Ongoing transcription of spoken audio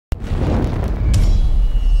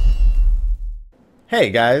Hey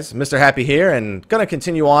guys, Mr. Happy here, and gonna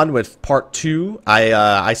continue on with part 2.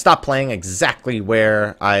 I stopped playing exactly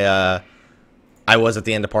where I was at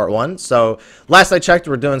the end of part 1. So last I checked,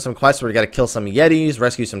 we're doing some quests where we got to kill some Yetis,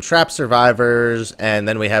 rescue some trap survivors, and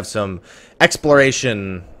then we have some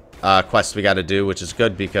exploration quests we got to do, which is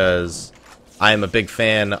good because I am a big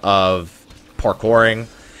fan of parkouring,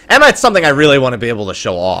 and that's something I really want to be able to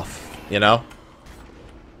show off. You know.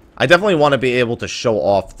 I definitely want to be able to show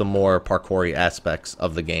off the more parkour-y aspects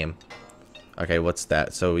of the game. Okay, what's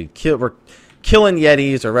that? So we're killing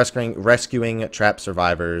Yetis or rescuing trap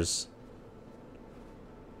survivors.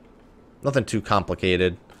 Nothing too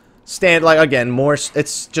complicated. Again,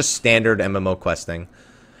 it's just standard MMO questing.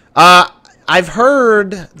 I've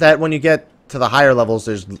heard that when you get to the higher levels,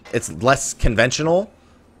 it's less conventional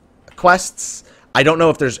quests. I don't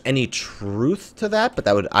know if there's any truth to that,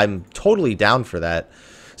 but I'm totally down for that.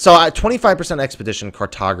 So 25% expedition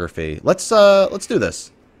cartography. Let's do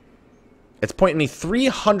this. It's pointing me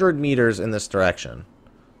 300 meters in this direction.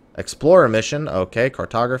 Explorer mission. Okay,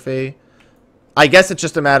 cartography. I guess it's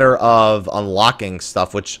just a matter of unlocking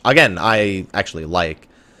stuff, which again I actually like.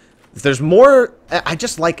 If there's more, I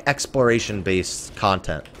just like exploration-based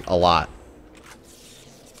content a lot.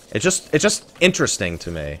 It's just interesting to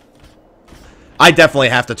me. I definitely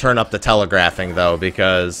have to turn up the telegraphing, though,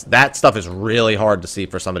 because that stuff is really hard to see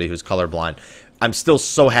for somebody who's colorblind. I'm still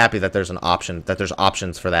so happy that there's there's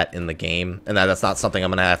options for that in the game, and that's not something I'm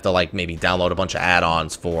going to have to, like, maybe download a bunch of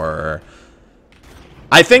add-ons for.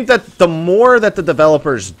 I think that the more that the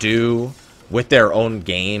developers do with their own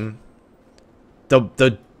game,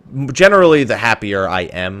 generally the happier I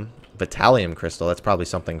am. Battalium Crystal, that's probably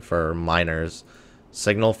something for miners.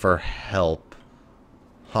 Signal for help.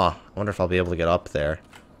 Huh, I wonder if I'll be able to get up there.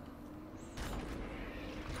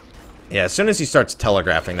 Yeah, as soon as he starts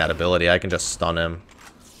telegraphing that ability, I can just stun him.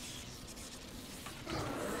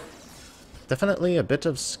 Definitely a bit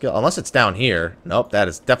of skill. Unless it's down here. Nope, that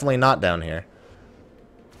is definitely not down here.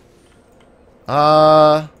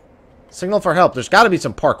 Signal for help. There's got to be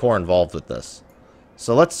some parkour involved with this.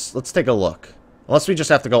 So let's take a look. Unless we just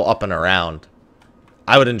have to go up and around.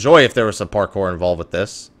 I would enjoy if there was some parkour involved with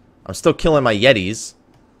this. I'm still killing my Yetis.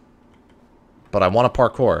 But I want to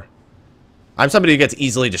parkour. I'm somebody who gets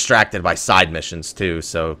easily distracted by side missions too,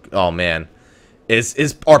 so oh man.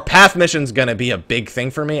 Are path missions gonna be a big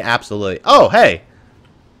thing for me? Absolutely. Oh, hey.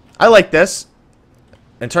 I like this.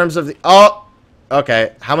 In terms of the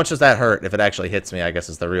okay. How much does that hurt if it actually hits me, I guess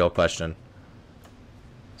is the real question.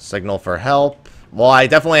 Signal for help. Well, I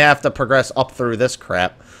definitely have to progress up through this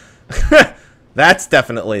crap. That's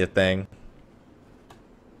definitely a thing.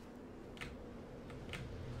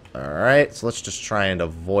 Alright, so let's just try and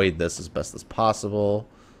avoid this as best as possible.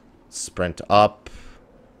 Sprint up.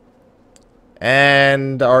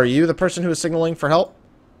 And are you the person who is signaling for help?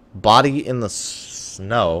 Body in the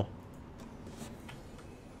snow.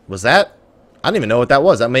 Was that? I don't even know what that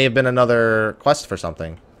was. That may have been another quest for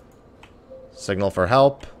something. Signal for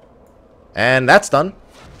help. And that's done.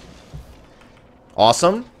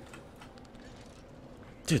 Awesome.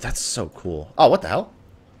 Dude, that's so cool. Oh, what the hell?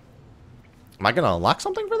 Am I going to unlock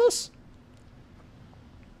something for this?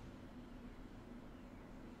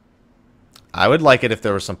 I would like it if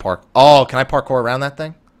there was some Oh, can I parkour around that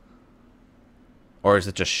thing? Or is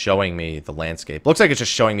it just showing me the landscape? Looks like it's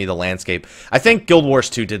just showing me the landscape. I think Guild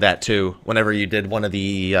Wars 2 did that too. Whenever you did one of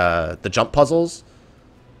the jump puzzles.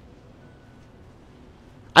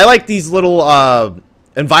 I like these little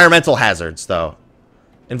environmental hazards, though.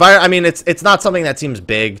 I mean, it's not something that seems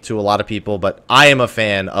big to a lot of people, but I am a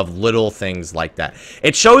fan of little things like that.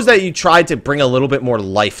 It shows that you tried to bring a little bit more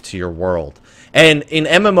life to your world. And in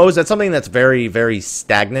MMOs, that's something that's very, very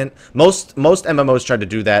stagnant. Most MMOs try to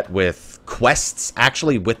do that with quests,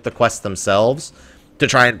 actually with the quests themselves, to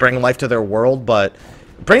try and bring life to their world. But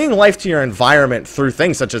bringing life to your environment through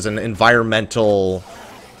things such as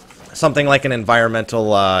something like an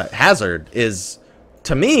environmental hazard is,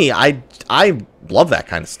 to me, I love that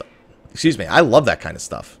kind of stuff. Excuse me, I love that kind of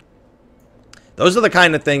stuff. Those are the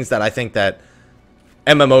kind of things that I think that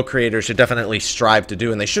MMO creators should definitely strive to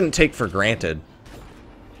do, and they shouldn't take for granted.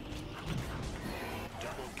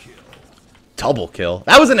 Double kill.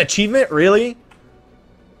 That was an achievement, really?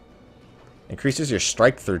 Increases your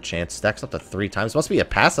strike through chance. Stacks up to 3 times. Must be a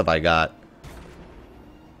passive I got.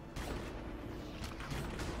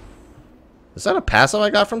 Is that a passive I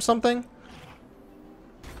got from something?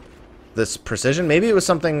 This precision? Maybe it was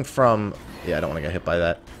something from... Yeah, I don't want to get hit by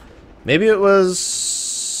that. Maybe it was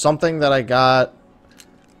something that I got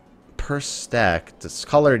per stack.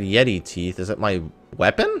 Discolored Yeti teeth. Is it my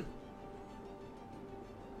weapon?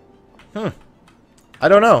 I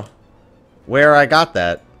don't know. where I got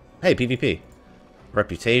that. Hey, PvP.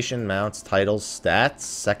 Reputation, mounts, titles, stats,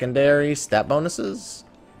 secondary, stat bonuses.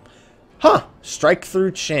 Huh. Strike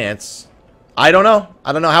through chance. I don't know.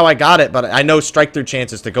 I don't know how I got it, but I know strike through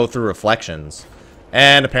chance is to go through reflections.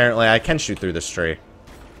 And apparently I can shoot through this tree.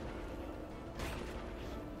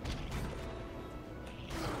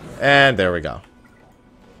 And there we go.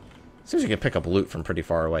 Seems you can pick up loot from pretty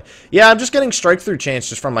far away. Yeah, I'm just getting strike through chance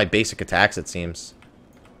just from my basic attacks, it seems.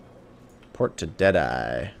 Port to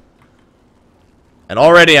Deadeye. And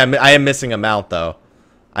already I am missing a mount, though.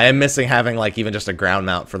 I am missing having, like, even just a ground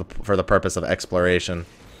mount for the purpose of exploration.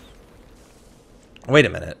 Wait a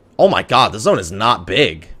minute. Oh my god, this zone is not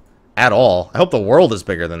big. At all. I hope the world is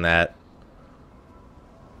bigger than that.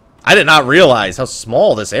 I did not realize how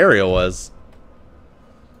small this area was.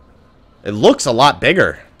 It looks a lot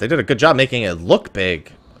bigger. They did a good job making it look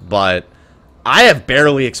big, but I have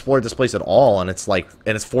barely explored this place at all, and it's like,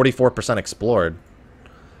 and it's 44% explored.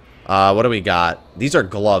 What do we got? These are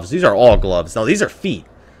gloves. These are all gloves. No, these are feet.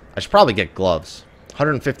 I should probably get gloves.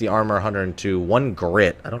 150 armor, 102, 1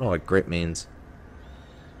 grit. I don't know what grit means.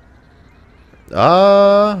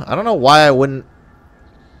 I don't know why I wouldn't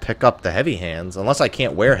pick up the heavy hands, unless I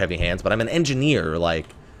can't wear heavy hands, but I'm an engineer, like,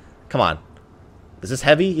 come on. Is this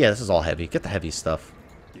heavy? Yeah, this is all heavy. Get the heavy stuff.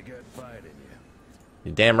 You got fight in you.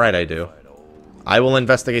 You're damn right I do. I will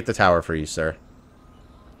investigate the tower for you, sir.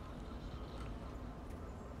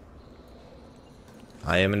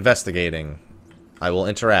 I am investigating. I will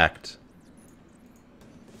interact.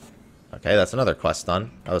 Okay, that's another quest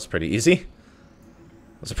done. That was pretty easy. It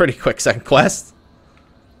was a pretty quick second quest.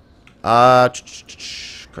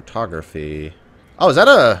 Cartography. Oh, is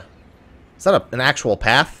that an actual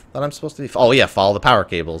path that I'm supposed to be? Oh yeah, follow the power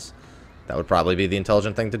cables. That would probably be the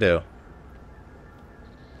intelligent thing to do.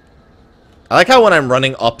 I like how when I'm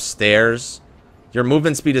running upstairs, your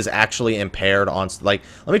movement speed is actually impaired on, like,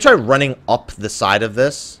 let me try running up the side of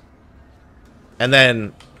this. And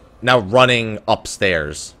then, now running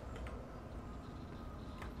upstairs.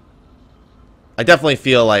 I definitely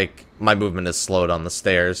feel like my movement is slowed on the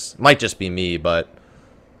stairs. Might just be me, but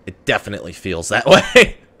it definitely feels that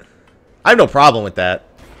way. I have no problem with that.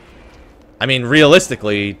 I mean,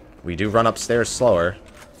 realistically, we do run upstairs slower.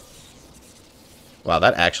 Wow,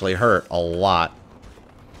 that actually hurt a lot.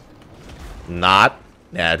 Not.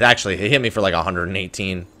 Yeah, it hit me for like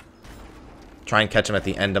 118. Try and catch him at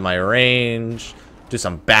the end of my range. Do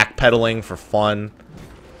some backpedaling for fun.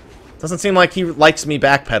 Doesn't seem like he likes me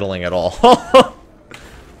backpedaling at all.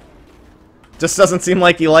 Just doesn't seem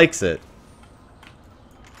like he likes it.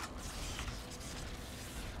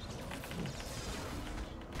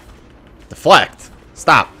 Deflect.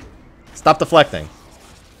 Stop. Stop deflecting.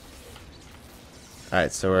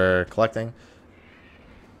 Alright, so we're collecting.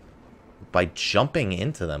 By jumping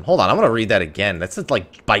into them. Hold on, I'm going to read that again. That's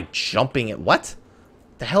like by jumping it. What?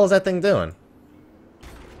 The hell is that thing doing?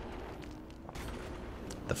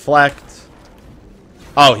 Deflect.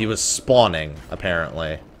 Oh, he was spawning,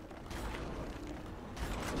 apparently.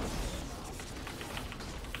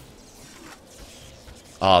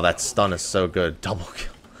 Oh, that stun is so good. Double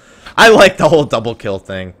kill. I like the whole double kill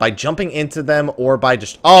thing. By jumping into them or by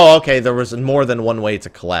just... Oh, okay, there was more than one way to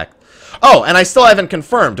collect. Oh, and I still haven't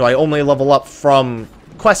confirmed. Do I only level up from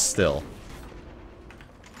quests still?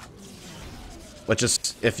 Which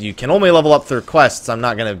is, if you can only level up through quests, I'm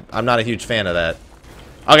not a huge fan of that.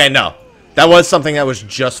 Okay, no. That was something that was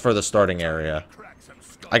just for the starting area.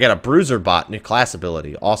 I got a Bruiser Bot, new class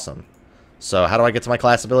ability. Awesome. So, how do I get to my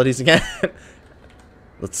class abilities again?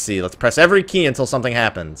 Let's see. Let's press every key until something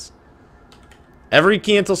happens. Every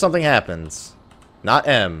key until something happens. Not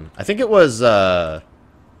M. I think it was,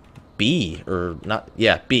 B. Or not.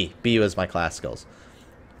 Yeah, B. B was my class skills.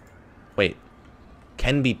 Wait.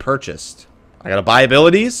 Can be purchased. I gotta buy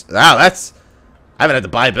abilities? Wow, that's... I haven't had to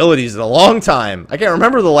buy abilities in a long time. I can't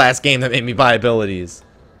remember the last game that made me buy abilities.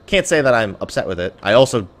 Can't say that I'm upset with it. I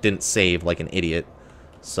also didn't save like an idiot.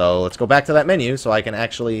 So let's go back to that menu so I can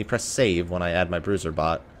actually press save when I add my Bruiser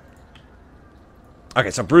Bot.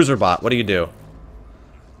 Okay, so Bruiser Bot, what do you do?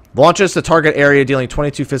 Launches the target area, dealing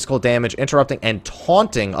 22 physical damage, interrupting and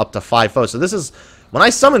taunting up to 5 foes. So this is... When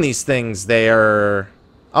I summon these things, they are...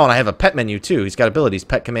 Oh, and I have a pet menu too. He's got abilities.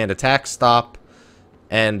 Pet command, attack, stop,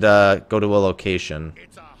 and go to a location.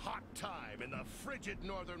 It's a hot time in the frigid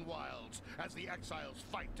northern wilds as the exiles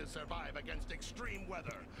fight to survive against extreme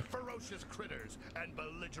weather, ferocious critters, and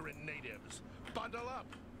belligerent natives. Bundle up.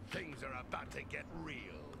 Things are about to get real.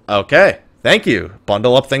 Okay. Thank you.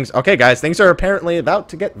 Bundle up things. Okay, guys. Things are apparently about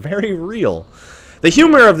to get very real. The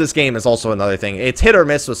humor of this game is also another thing. It's hit or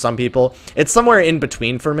miss with some people. It's somewhere in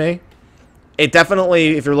between for me. it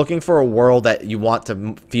definitely, if you're looking for a world that you want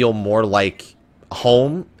to feel more like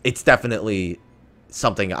home, it's definitely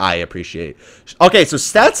something I appreciate. Okay, so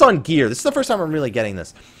stats on gear. This is the first time I'm really getting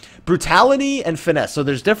this. Brutality and finesse. So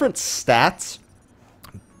there's different stats,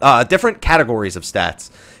 different categories of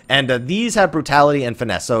stats. And these have brutality and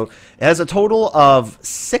finesse. So it has a total of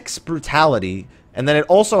 6 brutality. And then it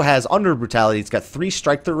also has, under brutality, it's got 3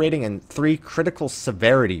 strike-through rating and 3 critical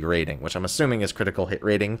severity rating, which I'm assuming is critical hit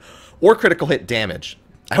rating or critical hit damage.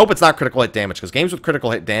 I hope it's not critical hit damage, because games with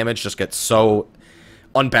critical hit damage just get so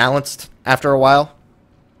unbalanced after a while.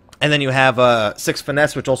 And then you have 6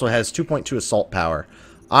 finesse, which also has 2.2 assault power.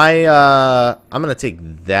 I'm going to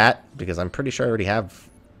take that, because I'm pretty sure I already have...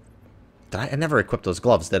 I never equipped those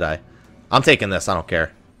gloves, did I? I'm taking this, I don't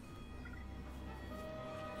care.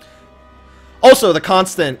 Also, the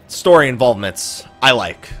constant story involvements, I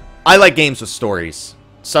like. I like games with stories.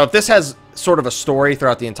 So if this has sort of a story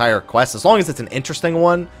throughout the entire quest, as long as it's an interesting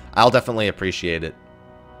one, I'll definitely appreciate it.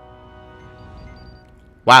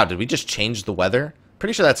 Wow, did we just change the weather?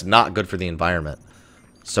 Pretty sure that's not good for the environment.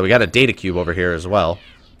 So we got a data cube over here as well.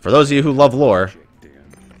 For those of you who love lore.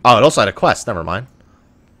 Oh, it also had a quest, never mind.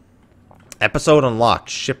 Episode unlocked,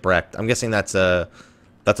 shipwrecked. I'm guessing that's a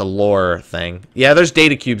lore thing. Yeah, there's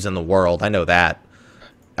data cubes in the world. I know that.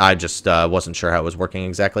 I just wasn't sure how it was working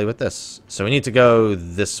exactly with this. So we need to go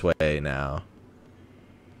this way now.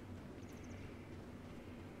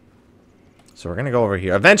 So we're going to go over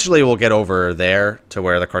here. Eventually we'll get over there to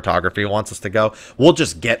where the cartography wants us to go. We'll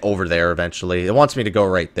just get over there eventually. It wants me to go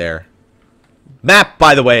right there. Map,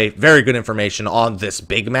 by the way, very good information on this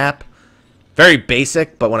big map. Very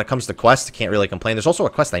basic, but when it comes to quests, I can't really complain. There's also a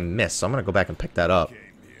quest I missed, so I'm going to go back and pick that up.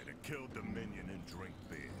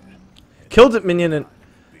 Kill Dominion and...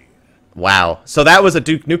 Wow. So that was a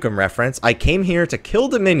Duke Nukem reference. I came here to kill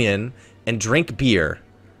Dominion and drink beer.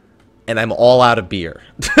 And I'm all out of beer.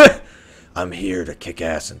 I'm here to kick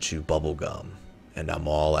ass and chew bubble gum. And I'm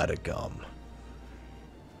all out of gum.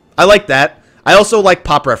 I like that. I also like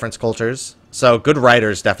pop reference cultures. So good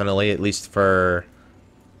writers, definitely, at least for...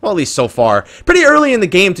 Well, at least so far. Pretty early in the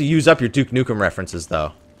game to use up your Duke Nukem references,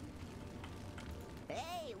 though.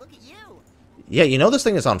 Hey, look at you. Yeah, you know this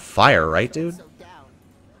thing is on fire, right, dude?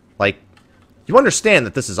 Like, you understand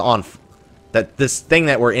that this is on... That this thing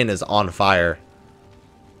that we're in is on fire.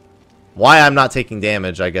 Why I'm not taking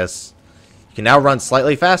damage, I guess. You can now run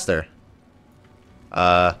slightly faster.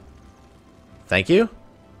 Thank you?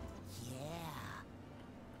 Yeah.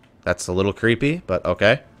 That's a little creepy, but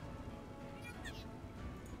okay.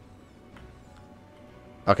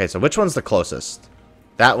 Okay, so which one's the closest?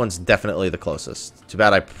 That one's definitely the closest. Too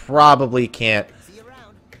bad I probably can't... See you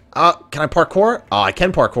around. Can I parkour? Oh, I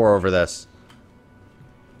can parkour over this.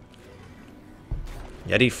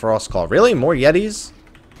 Yeti Frost Claw. Really? More Yetis?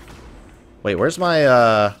 Wait, where's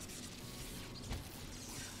my,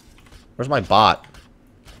 Where's my bot?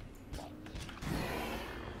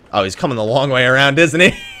 Oh, he's coming the long way around, isn't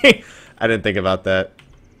he? I didn't think about that.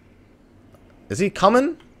 Is he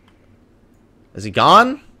coming? Is he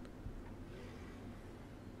gone?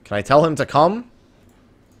 Can I tell him to come?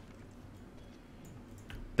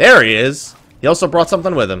 There he is. He also brought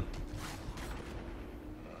something with him.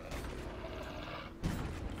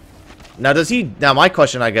 Now, does he... Now, my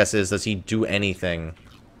question, I guess, is, does he do anything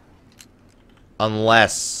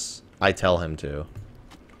unless I tell him to?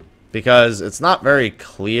 Because it's not very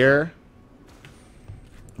clear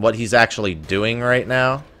what he's actually doing right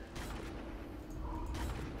now.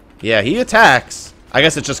 Yeah, he attacks. I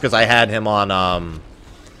guess it's just because I had him on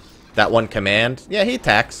that one command. Yeah, he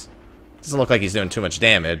attacks. Doesn't look like he's doing too much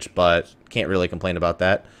damage, but can't really complain about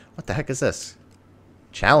that. What the heck is this?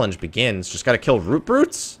 Challenge begins. Just gotta kill root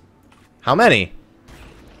brutes? How many?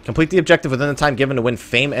 Complete the objective within the time given to win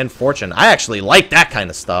fame and fortune. I actually like that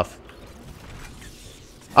kind of stuff.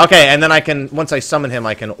 Okay, and then I can, once I summon him,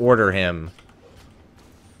 I can order him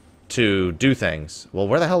to do things. Well,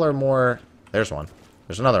 where the hell are more... There's one.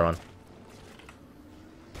 There's another one.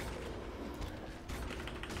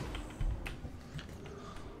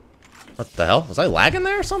 What the hell? Was I lagging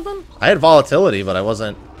there or something? I had volatility, but I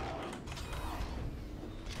wasn't...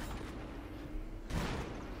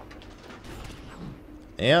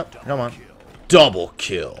 Yep, come on. Double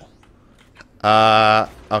kill.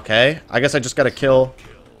 Okay. I guess I just gotta kill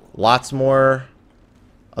lots more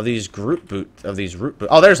of these root boot.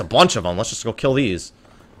 Oh, there's a bunch of them. Let's just go kill these.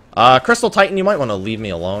 Crystal Titan, you might want to leave me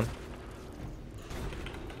alone.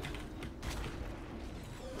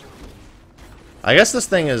 I guess this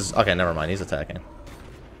thing is... Okay, never mind. He's attacking.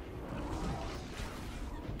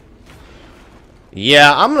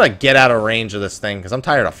 Yeah, I'm gonna get out of range of this thing because I'm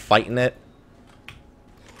tired of fighting it.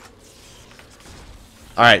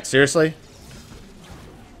 Alright, seriously?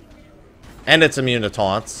 And it's immune to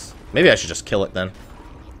taunts. Maybe I should just kill it then.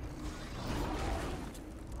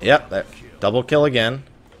 Yep, that double kill again.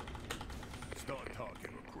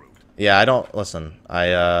 Yeah, I don't listen.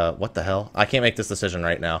 What the hell? I can't make this decision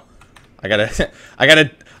right now. I gotta I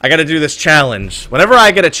gotta do this challenge. Whenever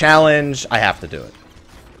I get a challenge, I have to do it.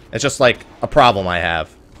 It's just like a problem I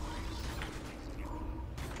have.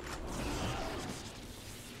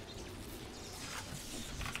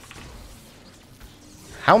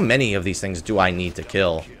 How many of these things do I need to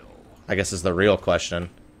kill? I guess is the real question.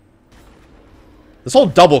 This whole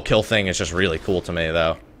double kill thing is just really cool to me,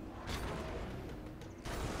 though.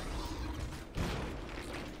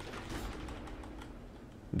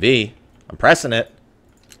 V. I'm pressing it.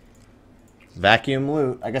 Vacuum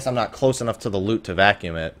loot. I guess I'm not close enough to the loot to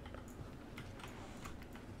vacuum it.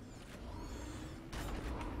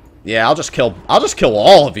 Yeah, I'll just kill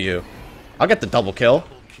all of you. I'll get the double kill.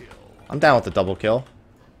 I'm down with the double kill.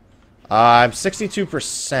 I'm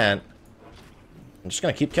 62%. I'm just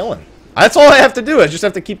gonna keep killing. That's all I have to do. I just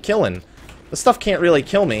have to keep killing. This stuff can't really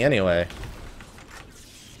kill me anyway.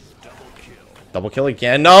 Double kill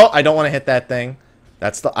again. No, I don't want to hit that thing.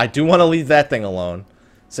 I do want to leave that thing alone.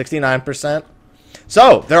 69%.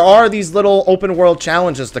 So, there are these little open world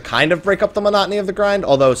challenges to kind of break up the monotony of the grind.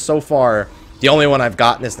 Although, so far, the only one I've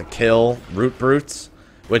gotten is the kill root brutes.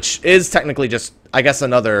 Which is technically just, I guess,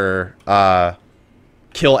 another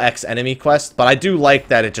kill X enemy quest. But I do like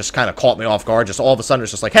that it just kind of caught me off guard. Just all of a sudden,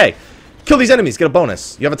 it's just like, hey, kill these enemies, get a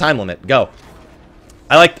bonus. You have a time limit, go.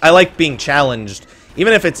 I like being challenged,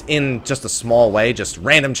 even if it's in just a small way, just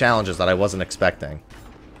random challenges that I wasn't expecting.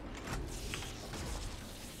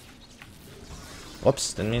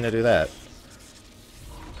 Whoops, didn't mean to do that.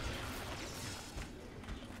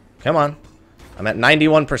 Come on. I'm at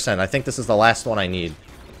 91%. I think this is the last one I need.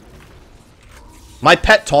 My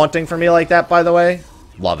pet taunting for me like that, by the way,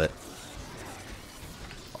 love it.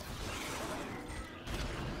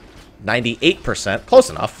 98%.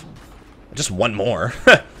 Close enough. Just one more.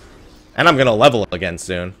 And I'm gonna level again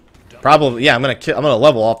soon. Probably, yeah, I'm gonna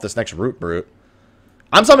level off this next root brute.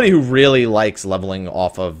 I'm somebody who really likes leveling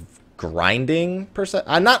off of grinding, per se.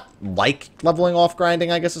 I'm not like leveling off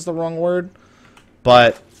grinding, I guess is the wrong word.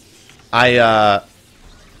 But I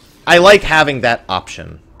like having that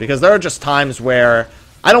option. Because there are just times where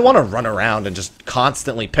I don't want to run around and just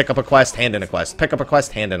constantly pick up a quest, hand in a quest, pick up a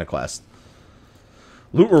quest, hand in a quest.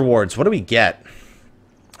 Loot rewards, what do we get?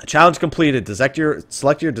 A challenge completed.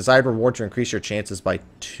 Select your desired reward to increase your chances by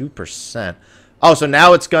 2%. Oh, so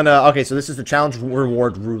now it's gonna... Okay, so this is the challenge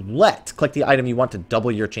reward roulette. Click the item you want to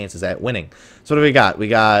double your chances at winning. So what do we got? We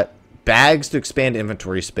got bags to expand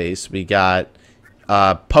inventory space. We got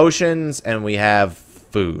potions, and we have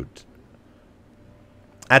food.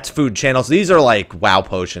 That's food channels. These are like WoW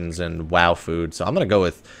potions and WoW food. So I'm gonna go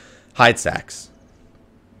with hide sacks.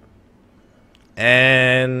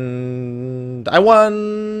 And I won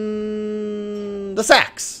the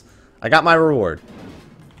sacks. I got my reward.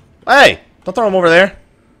 Hey, don't throw them over there.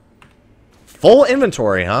 Full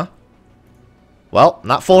inventory, huh? Well,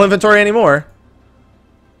 not full inventory anymore.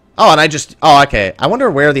 Oh, and I just... Oh, okay. I wonder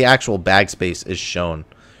where the actual bag space is shown.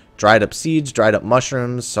 Dried up seeds, dried up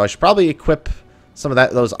mushrooms. So I should probably equip some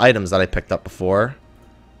of those items that I picked up before.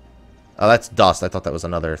 Oh, that's dust. I thought that was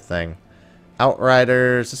another thing.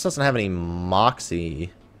 Outriders. This doesn't have any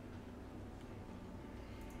Moxie.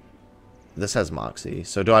 This has Moxie.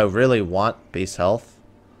 So do I really want base health?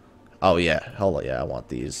 Oh, yeah. Hell yeah, I want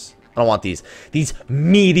these. I don't want these. These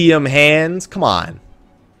medium hands. Come on.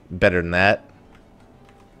 Better than that.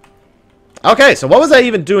 Okay, so what was I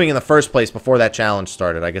even doing in the first place before that challenge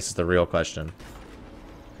started? I guess is the real question.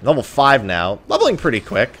 Level 5 now. Leveling pretty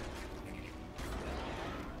quick.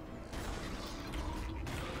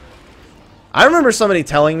 I remember somebody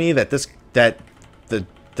telling me that the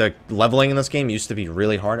leveling in this game used to be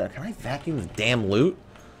really hard. Can I vacuum the damn loot?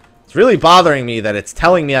 It's really bothering me that it's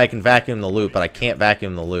telling me I can vacuum the loot, but I can't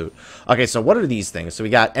vacuum the loot. Okay, so what are these things? So we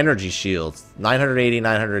got energy shields. 980,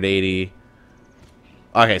 980.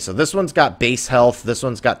 Okay, so this one's got base health. This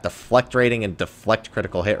one's got deflect rating and deflect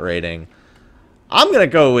critical hit rating. I'm gonna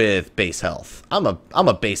go with base health. I'm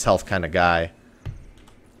a base health kind of guy.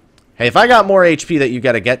 Hey, if I got more HP that you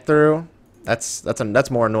gotta get through,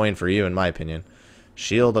 that's more annoying for you, in my opinion.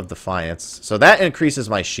 Shield of Defiance. So that increases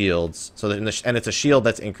my shields. So that and it's a shield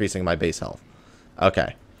that's increasing my base health.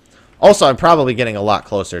 Okay. Also, I'm probably getting a lot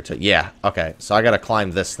closer to... Yeah, okay. So I gotta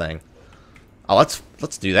climb this thing. Oh,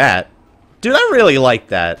 let's do that. Dude, I really like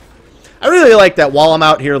that. I really like that while I'm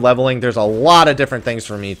out here leveling, there's a lot of different things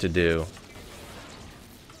for me to do.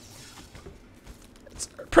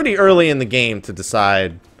 pretty early in the game to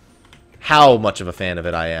decide how much of a fan of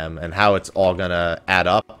it I am and how it's all gonna add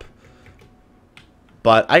up.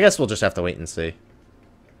 But I guess we'll just have to wait and see.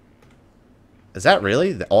 Is that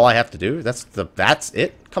really all I have to do? That's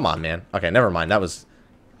it? Come on, man. Okay, never mind. That was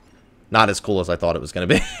not as cool as I thought it was going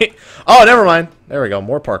to be. Oh, never mind. There we go.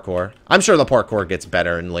 More parkour. I'm sure the parkour gets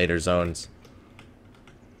better in later zones.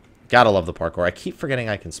 Gotta love the parkour. I keep forgetting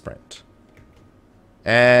I can sprint.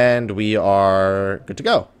 And we are good to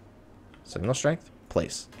go. Signal strength.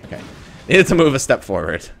 Place. Okay. Needed to move a step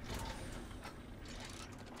forward.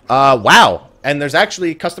 Wow. And there's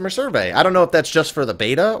actually customer survey. I don't know if that's just for the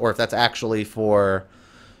beta or if that's actually for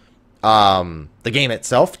the game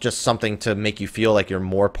itself. Just something to make you feel like you're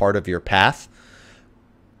more part of your path.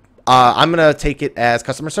 I'm going to take it as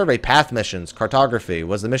customer survey. Path missions. Cartography.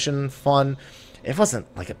 Was the mission fun? It wasn't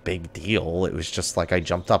like a big deal. It was just like I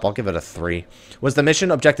jumped up. I'll give it a 3. Was the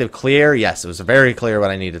mission objective clear? Yes, it was very clear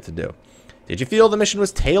what I needed to do. Did you feel the mission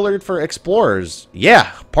was tailored for explorers?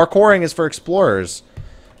 Yeah, parkouring is for explorers.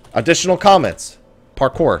 Additional comments.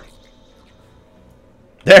 Parkour.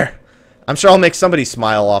 There. I'm sure I'll make somebody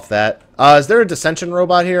smile off that. Is there a dissension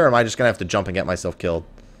robot here, or am I just going to have to jump and get myself killed?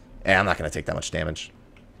 Eh, I'm not going to take that much damage.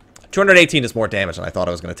 218 is more damage than I thought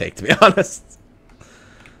I was going to take, to be honest.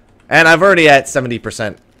 And I've already at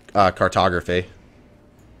 70% cartography.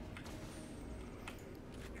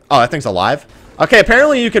 Oh, that thing's alive? Okay,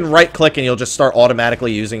 apparently you can right-click and you'll just start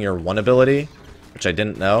automatically using your one ability, which I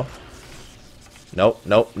didn't know. Nope,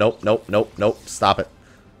 nope, nope, nope, nope, nope. Stop it.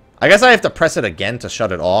 I guess I have to press it again to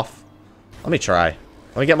shut it off. Let me try.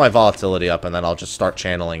 Let me get my volatility up, and then I'll just start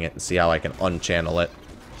channeling it and see how I can unchannel it.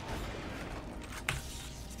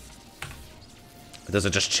 Does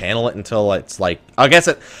it just channel it until it's like... I guess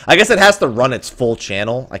it has to run its full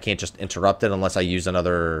channel. I can't just interrupt it unless I use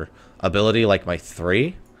another ability like my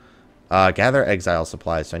 3. Gather exile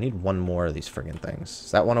supplies. So I need one more of these friggin' things.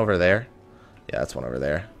 Is that one over there? Yeah, that's one over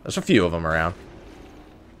there. There's a few of them around.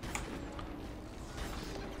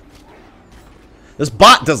 This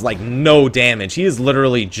bot does, like, no damage. He is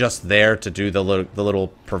literally just there to do the little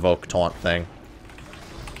provoke taunt thing.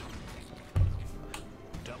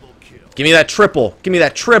 Give me that triple. Give me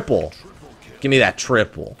that triple. Give me that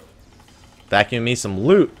triple. Vacuum me some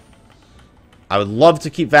loot. I would love to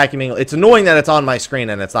keep vacuuming. It's annoying that it's on my screen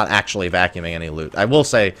and it's not actually vacuuming any loot. I will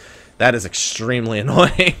say that is extremely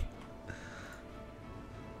annoying.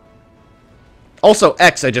 Also,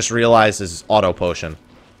 X, I just realized, is auto potion.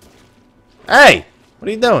 Hey! What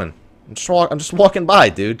are you doing? I'm just walking by,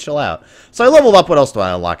 dude. Chill out. So I leveled up. What else do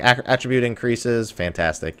I unlock? Attribute increases.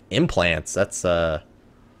 Fantastic. Implants. That's a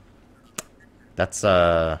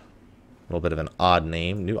little bit of an odd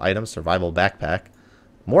name. New item. Survival backpack.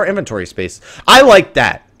 More inventory space. I like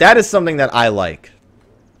that. That is something that I like.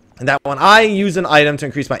 And that when I use an item to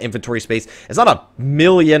increase my inventory space, it's not a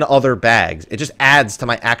million other bags. It just adds to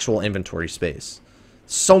my actual inventory space.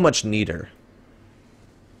 So much neater.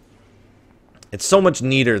 It's so much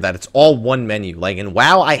neater that it's all one menu. Like in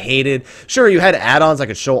WoW, I hated... Sure, you had add-ons that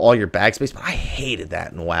could show all your bag space, but I hated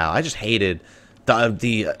that in WoW. I just hated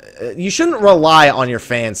you shouldn't rely on your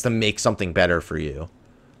fans to make something better for you.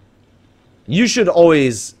 You should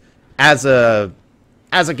always, as a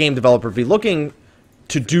game developer, be looking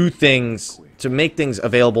to do things, to make things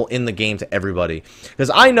available in the game to everybody. Because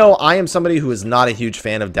I know I am somebody who is not a huge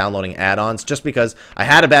fan of downloading add-ons, just because I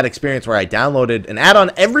had a bad experience where I downloaded an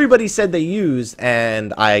add-on everybody said they used,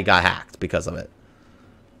 and I got hacked because of it.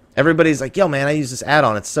 Everybody's like, yo, man, I use this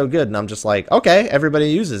add-on. It's so good. And I'm just like, okay, everybody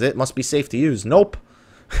uses it. Must be safe to use. Nope.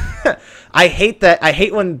 I hate that. I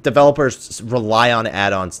hate when developers rely on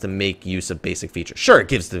add-ons to make use of basic features. Sure, it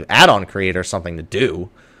gives the add-on creator something to do,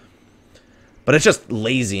 but it's just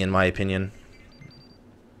lazy in my opinion.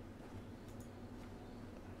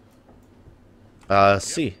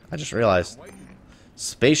 See, I just realized.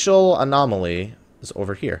 Spatial anomaly is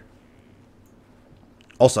over here.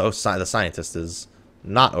 Also, the scientist is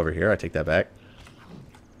not over here. I take that back.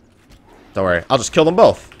 Don't worry. I'll just kill them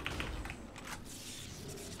both.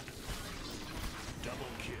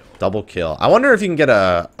 Double kill. I wonder if you can get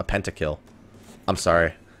a pentakill. I'm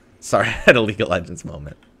sorry. Sorry, I had a League of Legends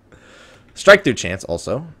moment. Strike through chance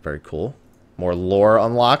also. Very cool. More lore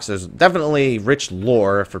unlocks. There's definitely rich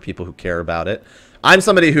lore for people who care about it. I'm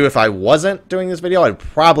somebody who, if I wasn't doing this video, I'd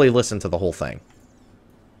probably listen to the whole thing.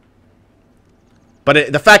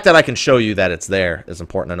 But the fact that I can show you that it's there is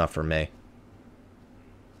important enough for me.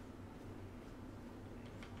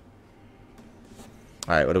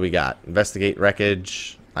 Alright, what do we got? Investigate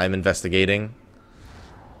wreckage. I'm investigating.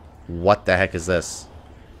 What the heck is this?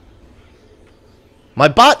 My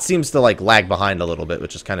bot seems to, like, lag behind a little bit,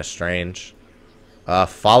 which is kind of strange.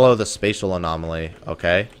 Follow the spatial anomaly.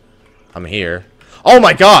 Okay. I'm here. Oh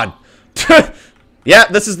my god! Yeah,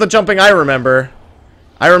 this is the jumping I remember.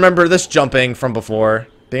 I remember this jumping from before.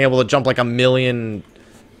 Being able to jump like a million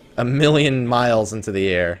miles into the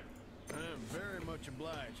air. I am very much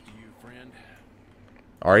obliged to you, friend.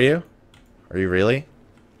 Are you? Are you really?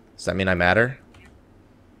 Does that mean I matter?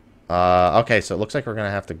 Okay, so it looks like we're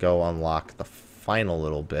gonna have to go unlock the final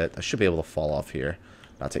little bit. I should be able to fall off here.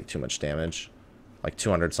 Not take too much damage. Like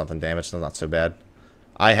 200 something damage, so not so bad.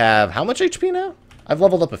 I have how much HP now? I've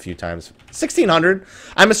leveled up a few times. 1600.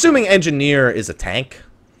 I'm assuming Engineer is a tank.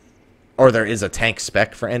 Or there is a tank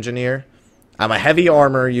spec for Engineer. I'm a heavy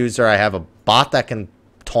armor user. I have a bot that can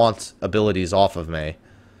taunt abilities off of me.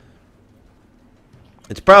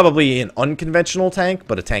 It's probably an unconventional tank,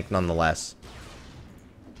 but a tank nonetheless.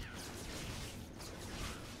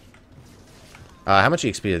 How much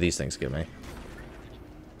EXP do these things give me?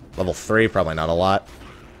 Level 3, probably not a lot.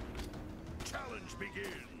 Challenge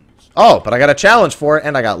begins. Oh, but I got a challenge for it,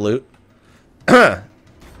 and I got loot.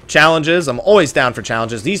 Challenges. I'm always down for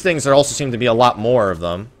challenges. These things there also seem to be a lot more of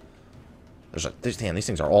them. Damn, these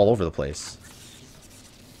things are all over the place.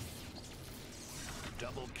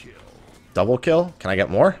 Double kill. Double kill? Can I get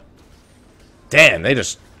more? Damn, they're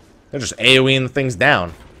just AoEing the things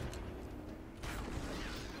down.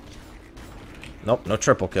 Nope, no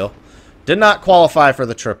triple kill. Did not qualify for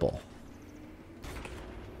the triple.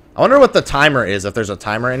 I wonder what the timer is, if there's a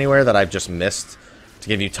timer anywhere that I've just missed to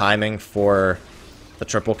give you timing for the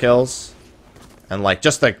triple kills. And like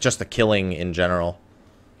just the killing in general.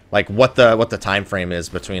 Like what the time frame is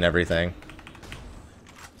between everything.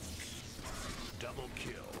 Double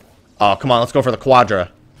kill. Oh, come on, let's go for the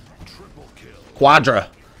quadra. Triple kill. Quadra.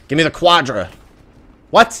 Give me the quadra.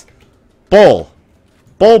 What? Bull.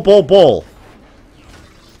 Bull, bull, bull.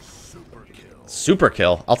 Super kill. Super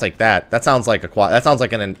kill. I'll take that. That sounds like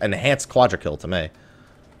an enhanced quadra kill to me.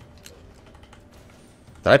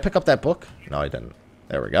 Did I pick up that book? No, I didn't.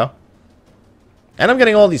 There we go. And I'm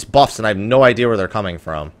getting all these buffs, and I have no idea where they're coming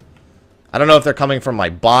from. I don't know if they're coming from my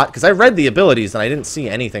bot, because I read the abilities, and I didn't see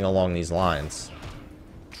anything along these lines.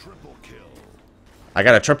 Triple kill. I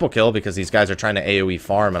got a triple kill because these guys are trying to AoE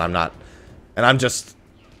farm, and I'm not... And I'm just...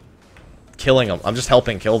 killing them. I'm just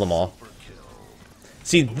helping kill them all.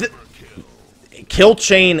 See, kill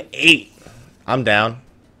chain 8. I'm down.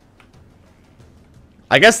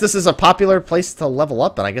 I guess this is a popular place to level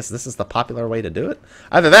up, and I guess this is the popular way to do it.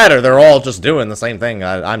 Either that, or they're all just doing the same thing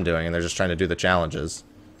I'm doing, and they're just trying to do the challenges.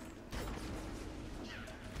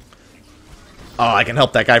 Oh, I can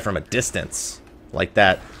help that guy from a distance. Like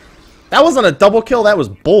that. That wasn't a double kill, that was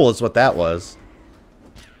bull is what that was.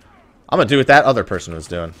 I'm gonna do what that other person was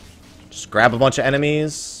doing. Just grab a bunch of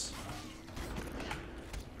enemies.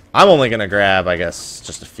 I'm only gonna grab, I guess,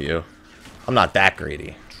 just a few. I'm not that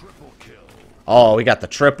greedy. Oh, we got the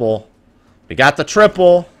triple. We got the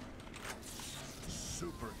triple.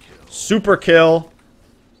 Super kill. Super kill.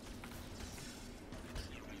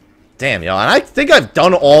 Damn, yo. And I think I've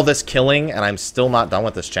done all this killing, and I'm still not done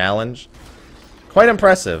with this challenge. Quite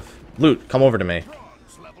impressive. Loot, come over to me.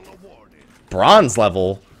 Bronze level awarded. Bronze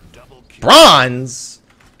level? Double kill. Bronze?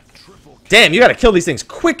 Triple kill. Damn, you gotta kill these things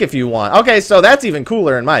quick if you want. Okay, so that's even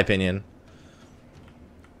cooler in my opinion.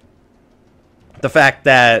 The fact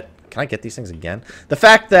that... Can I get these things again? The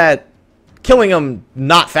fact that killing them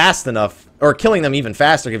not fast enough, or killing them even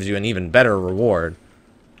faster, gives you an even better reward.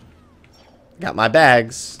 Got my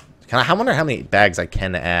bags. I wonder how many bags I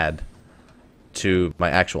can add to my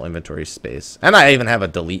actual inventory space. And I even have a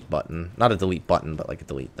delete button. Not a delete button, but like a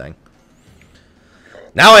delete thing.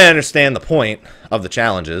 Now I understand the point of the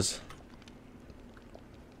challenges.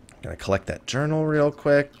 Gonna collect that journal real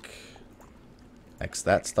quick. X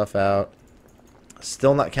that stuff out.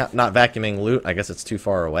 Still not vacuuming loot. I guess it's too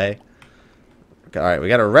far away. Alright, we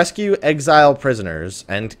gotta rescue exile prisoners.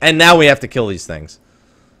 And now we have to kill these things.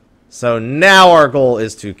 So now our goal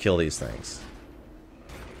is to kill these things.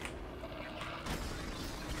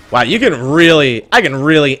 Wow, you can really... I can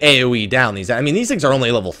really AoE down these. I mean, these things are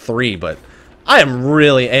only level 3, but... I am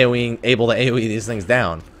really able to AoE these things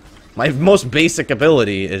down. My most basic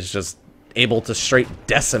ability is just able to straight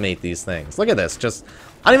decimate these things. Look at this. Just...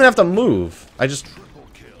 I don't even have to move. I just... Triple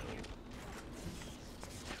kill.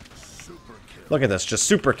 Super kill. Look at this. Just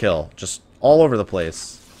super kill. Just all over the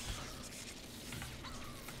place.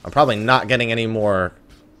 I'm probably not getting any more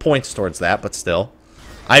points towards that, but still.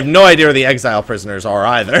 I have no idea where the exile prisoners are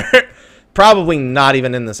either. Probably not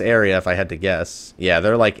even in this area if I had to guess. Yeah,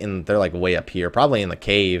 they're like way up here. Probably in the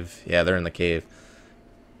cave. Yeah, they're in the cave.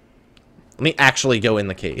 Let me actually go in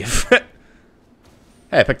the cave.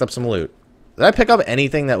 Hey, I picked up some loot. Did I pick up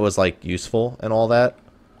anything that was, like, useful and all that?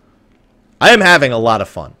 I am having a lot of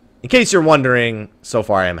fun. In case you're wondering, so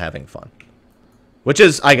far I am having fun. Which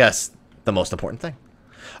is, I guess, the most important thing.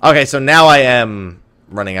 Okay, so now I am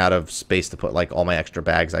running out of space to put, like, all my extra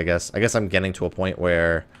bags, I guess. I guess I'm getting to a point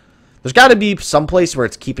where there's got to be some place where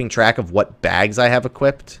it's keeping track of what bags I have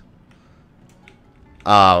equipped.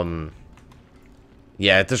 Yeah,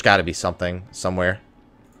 there's got to be something somewhere.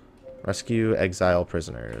 Rescue exile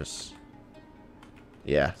prisoners.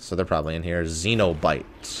 Yeah, so they're probably in here.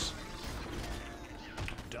 Xenobite.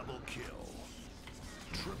 Double kill.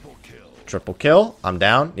 Triple kill. Triple kill. I'm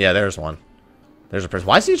down. Yeah, there's one. There's a prisoner.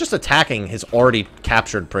 Why is he just attacking his already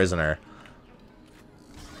captured prisoner?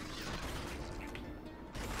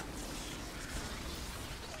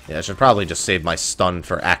 Yeah, I should probably just save my stun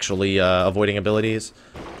for actually avoiding abilities.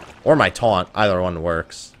 Or my taunt. Either one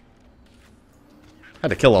works. Had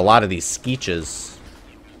to kill a lot of these skeeches.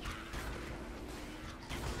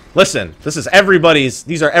 Listen, this is everybody's...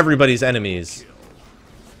 These are everybody's enemies.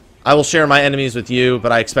 I will share my enemies with you,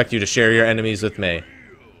 but I expect you to share your enemies with me.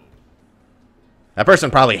 That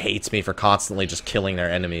person probably hates me for constantly just killing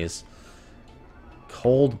their enemies.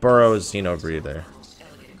 Cold Burrow Xenobreather.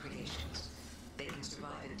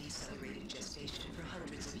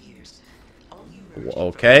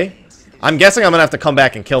 Okay. I'm guessing I'm gonna have to come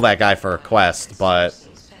back and kill that guy for a quest, but...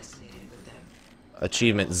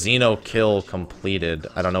 Achievement, Xeno kill completed.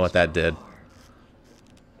 I don't know what that did.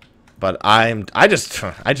 But I just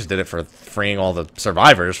did it for freeing all the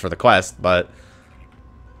survivors for the quest, but...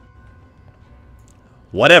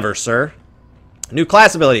 Whatever, sir. New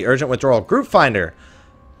class ability, Urgent Withdrawal, Group Finder.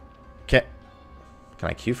 Can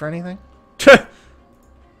I queue for anything?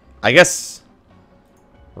 I guess...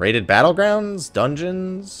 Rated Battlegrounds?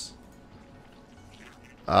 Dungeons?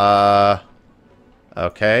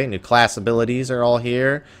 Okay, new class abilities are all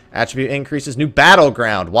here. Attribute increases. New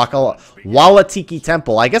Battleground. Walatiki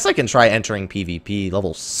Temple. I guess I can try entering PvP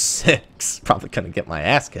level 6. Probably gonna get my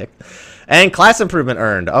ass kicked. And class improvement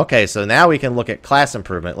earned. Okay, so now we can look at class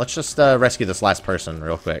improvement. Let's just rescue this last person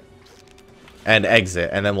real quick. And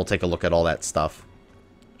exit, and then we'll take a look at all that stuff.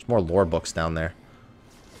 There's more lore books down there.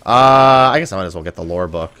 I guess I might as well get the lore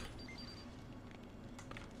book.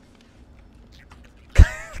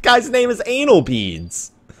 Guy's name is Anal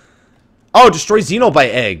Beads. Oh, destroy Xenobite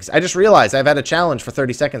eggs. I just realized I've had a challenge for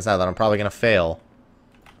 30 seconds now that I'm probably going to fail.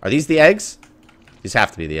 Are these the eggs? These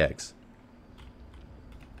have to be the eggs.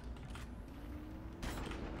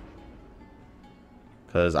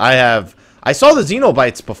 Because I saw the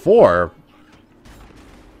Xenobites before.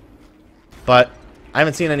 But I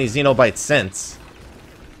haven't seen any Xenobites since.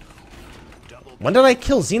 When did I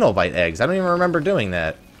kill Xenobite eggs? I don't even remember doing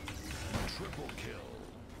that.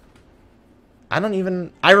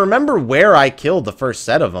 I remember where I killed the first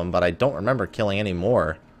set of them, but I don't remember killing any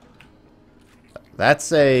more. That's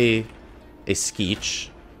a Skeech.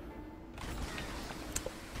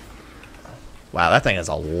 Wow, that thing has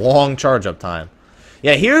a long charge up time.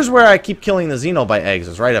 Yeah, here's where I keep killing the Xenobite eggs,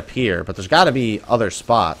 is right up here, but there's got to be other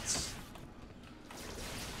spots.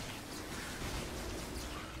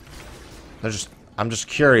 I'm just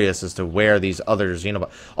curious as to where these other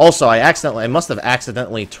Xenobite... Also, I must have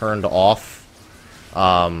accidentally turned off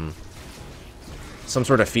some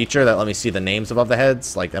sort of feature that let me see the names above the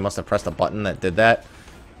heads. Like, I must have pressed a button that did that,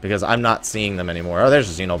 because I'm not seeing them anymore. Oh, there's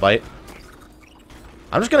a Xenobite.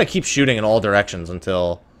 I'm just gonna keep shooting in all directions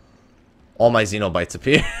until all my Xenobites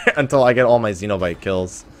appear. Until I get all my Xenobite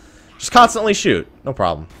kills. Just constantly shoot. No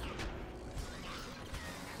problem.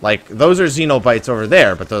 Like, those are Xenobites over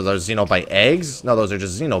there, but those are Xenobite eggs? No, those are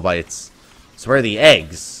just Xenobites. So where are the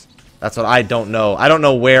eggs? That's what I don't know. I don't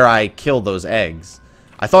know where I killed those eggs.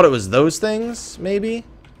 I thought it was those things, maybe?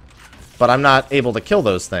 But I'm not able to kill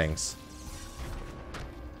those things.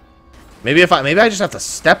 Maybe I just have to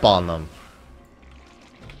step on them.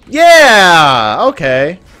 Yeah!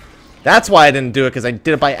 Okay. That's why I didn't do it, because I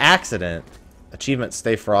did it by accident. Achievement,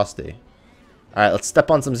 stay frosty. Alright, let's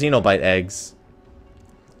step on some Xenobite eggs.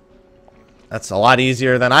 That's a lot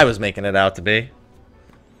easier than I was making it out to be.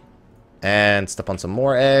 And step on some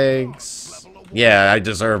more eggs. Yeah, I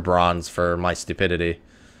deserve bronze for my stupidity.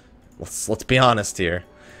 Let's be honest here.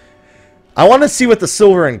 I want to see what the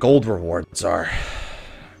silver and gold rewards are.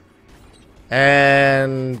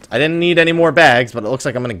 And I didn't need any more bags, but it looks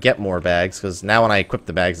like I'm going to get more bags, because now when I equip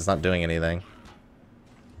the bags, it's not doing anything.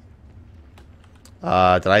 Did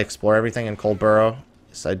I explore everything in Cold Burrow?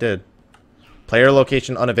 Yes, I did. Player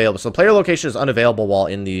location unavailable. So player location is unavailable while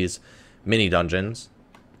in these mini dungeons.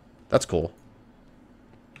 That's cool.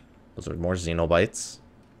 Those are more Xenobites.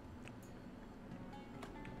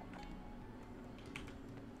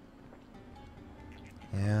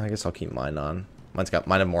 Yeah, I guess I'll keep mine on. Mine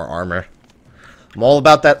have more armor. I'm all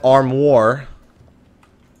about that arm war.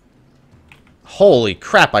 Holy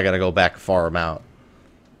crap, I gotta go back a far amount.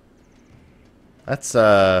 That's,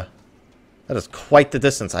 that is quite the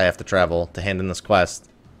distance I have to travel to hand in this quest.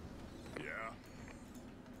 Yeah.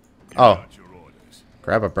 Oh. Got your orders.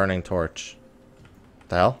 Grab a burning torch. What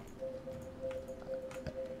the hell?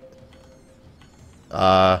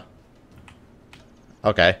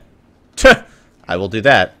 Okay. I will do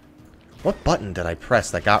that. What button did I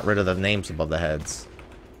press that got rid of the names above the heads?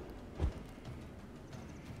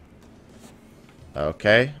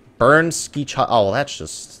 Okay. Burn Skeech Hut. Oh, well, that's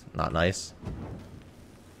just not nice.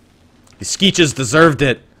 The Skeeches deserved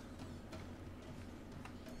it.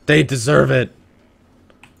 They deserve it.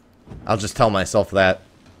 I'll just tell myself that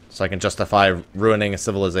so I can justify ruining a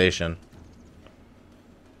civilization.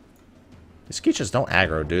 The Skeeches don't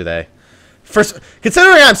aggro, do they? First,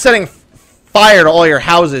 considering I'm setting fire to all your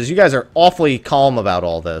houses, you guys are awfully calm about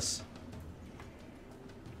all this.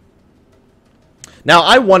 Now,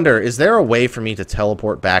 I wonder, is there a way for me to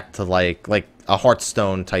teleport back to, like a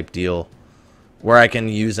Hearthstone type deal? Where I can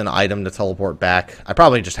use an item to teleport back? I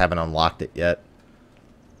probably just haven't unlocked it yet.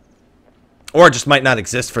 Or it just might not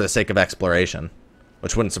exist for the sake of exploration.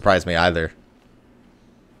 Which wouldn't surprise me either.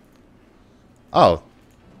 Oh.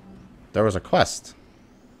 There was a quest.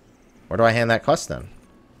 Where do I hand that quest then?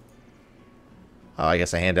 Oh, I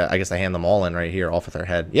guess I hand them all in right here, off with their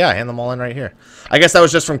head. Yeah, I hand them all in right here. I guess that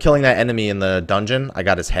was just from killing that enemy in the dungeon. I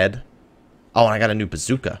got his head. Oh, and I got a new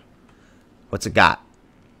bazooka. What's it got?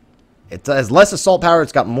 It has less assault power.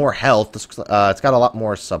 It's got more health. It's got a lot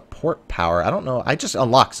more support power. I don't know. I just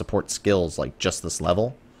unlocked support skills like just this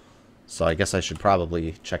level. So I guess I should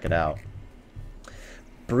probably check it out.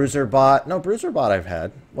 Bruiser bot. No, Bruiser bot I've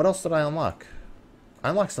had. What else did I unlock? I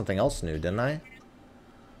unlocked something else new, didn't I?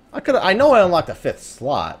 I know I unlocked a 5th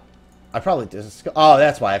slot. I probably did. Oh,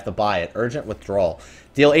 that's why I have to buy it. Urgent withdrawal.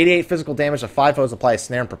 Deal 88 physical damage to 5 foes. Apply a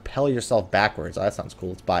snare and propel yourself backwards. Oh, that sounds cool.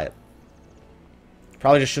 Let's buy it.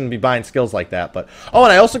 Probably just shouldn't be buying skills like that, but... Oh,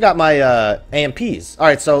 and I also got my AMPs.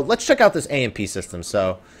 Alright, so let's check out this AMP system.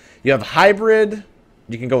 So, you have hybrid.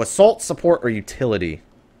 You can go assault, support, or utility.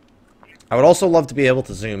 I would also love to be able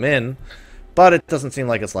to zoom in, but it doesn't seem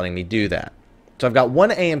like it's letting me do that. So I've got 1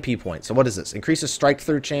 AMP point. So what is this? Increases strike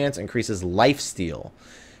through chance, increases lifesteal,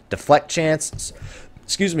 deflect chance,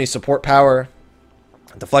 excuse me, support power,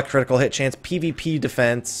 deflect critical hit chance, PvP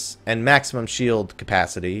defense, and maximum shield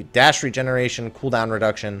capacity, dash regeneration, cooldown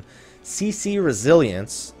reduction, CC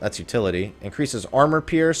resilience, that's utility, increases armor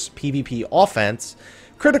pierce, PvP offense,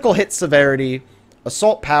 critical hit severity,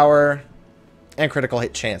 assault power, and critical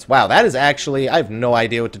hit chance. Wow, that is actually, I have no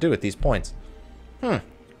idea what to do with these points.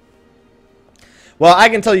 Well, I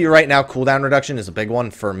can tell you right now, cooldown reduction is a big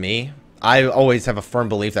one for me. I always have a firm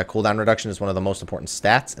belief that cooldown reduction is one of the most important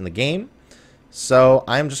stats in the game. So,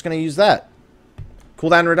 I'm just going to use that.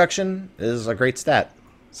 Cooldown reduction is a great stat,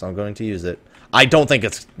 so I'm going to use it. I don't think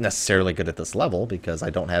it's necessarily good at this level, because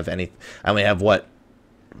I don't have any... I only have, what,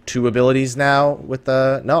 2 abilities now with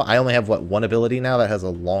the... No, I only have, what, 1 ability now that has a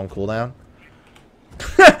long cooldown?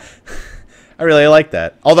 I really like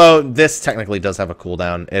that. Although, this technically does have a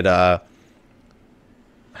cooldown. It,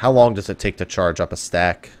 How long does it take to charge up a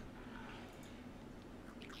stack?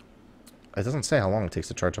 It doesn't say how long it takes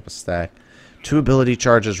to charge up a stack. 2 ability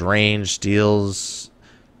charges, range, deals...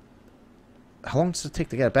 How long does it take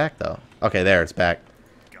to get it back, though? Okay, there, it's back.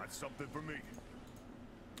 Got something for me.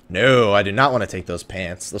 No, I do not want to take those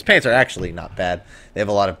pants. Those pants are actually not bad. They have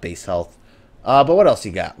a lot of base health. But what else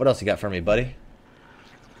you got? What else you got for me, buddy?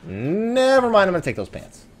 Never mind, I'm going to take those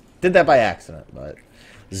pants. Did that by accident, but...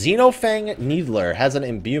 Xenofang Needler has an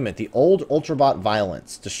imbuement. The old Ultrabot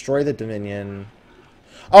Violence. Destroy the Dominion...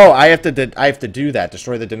 Oh, I have to do that.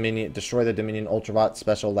 Destroy the Dominion Ultrabot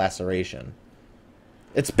Special Laceration.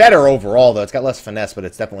 It's better overall, though. It's got less finesse, but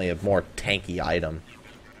it's definitely a more tanky item.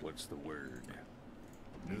 What's the word?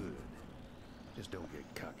 Good. Just don't get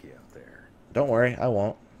cocky out there. Don't worry, I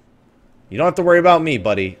won't. You don't have to worry about me,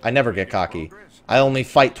 buddy. I never get cocky. I only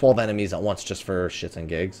fight 12 enemies at once just for shits and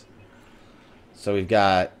gigs. So we've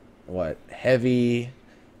got, what, heavy...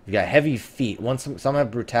 We've got heavy feet. Some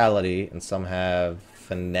have brutality, and some have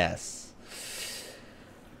finesse.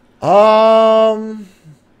 Tough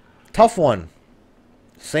one.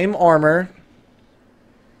 Same armor.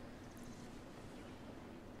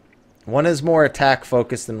 One is more attack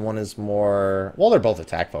focused and one is more... Well, they're both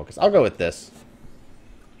attack focused. I'll go with this.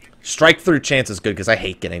 Strike through chance is good because I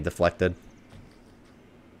hate getting deflected.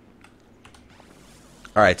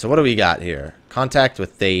 Alright, so what do we got here? Contact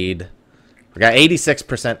with Thade. We got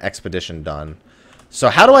 86% expedition done. So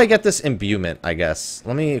how do I get this imbuement, I guess?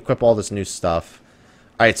 Let me equip all this new stuff.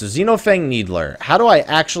 Alright, so Xenofang Needler. How do I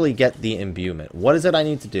actually get the imbuement? What is it I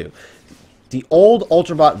need to do? The old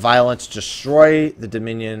Ultrabot Violence, destroy the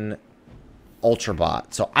Dominion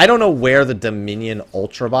Ultrabot. So I don't know where the Dominion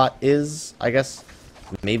Ultrabot is, I guess.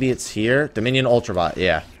 Maybe it's here. Dominion Ultrabot,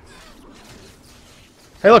 yeah.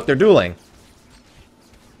 Hey, look, they're dueling.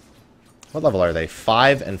 What level are they?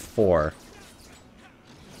 5 and 4.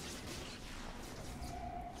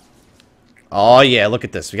 Oh, yeah, look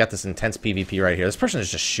at this. We got this intense PvP right here. This person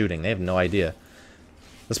is just shooting. They have no idea.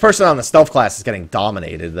 This person on the stealth class is getting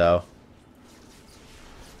dominated, though.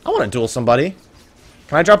 I want to duel somebody.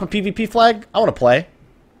 Can I drop a PvP flag? I want to play.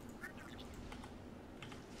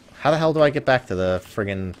 How the hell do I get back to the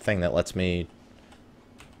friggin' thing that lets me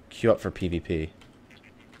queue up for PvP?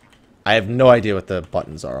 I have no idea what the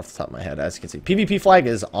buttons are off the top of my head, as you can see. PvP flag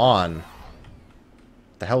is on. What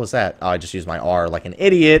the hell was that? Oh, I just used my R like an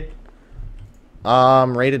idiot.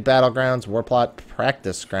 Rated battlegrounds, warplot,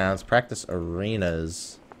 practice grounds, practice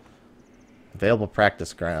arenas. Available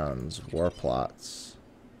practice grounds, warplots.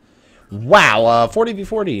 Wow,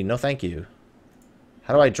 40v40. No, thank you.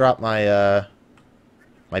 How do I drop my,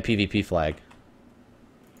 my PvP flag?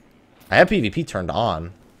 I have PvP turned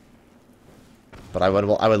on. But I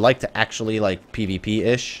would like to actually, like,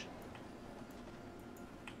 PvP-ish.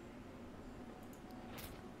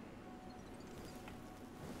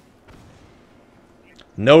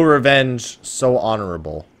 No revenge, so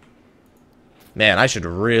honorable. Man, I should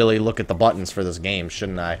really look at the buttons for this game,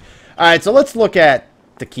 shouldn't I? Alright, so let's look at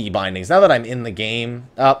the key bindings. Now that I'm in the game...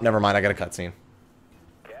 Oh, never mind, I got a cutscene.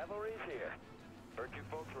 Cavalry's here. Heard you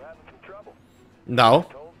folks were having some trouble. No.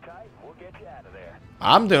 Hold tight, we'll get you out of there.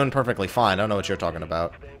 I'm doing perfectly fine. I don't know what you're talking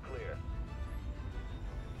about. Stay clear.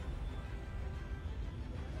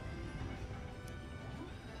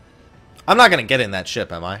 I'm not going to get in that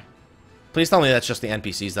ship, am I? Please tell me that's just the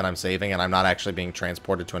NPCs that I'm saving and I'm not actually being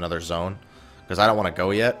transported to another zone. Because I don't want to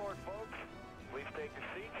go yet. Forward, folks. Please take your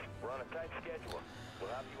seats. We're on a tight schedule. We'll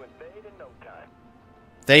have you in Thade in no time.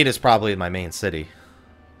 Thade is probably my main city.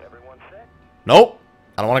 Everyone set? Nope.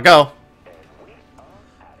 I don't want to go. And we are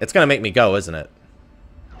at It's going to make me go, isn't it?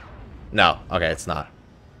 No. Okay, it's not.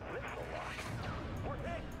 missile lock. We're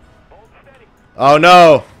hit. Hold steady. Oh,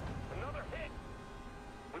 no. Another hit.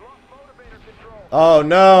 We lost motivator control. Oh,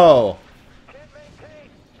 no. Can't maintain.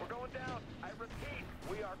 We're going down. I repeat,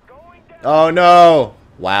 we are going down. Oh, no.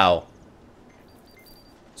 Wow.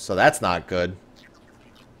 So that's not good.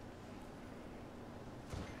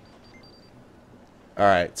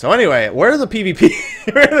 Alright, so anyway, where are the PvP?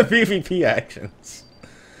 Where are the PvP actions?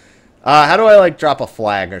 How do I, like, drop a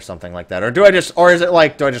flag or something like that? Or do I just, or is it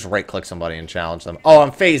like, do I just right-click somebody and challenge them? Oh,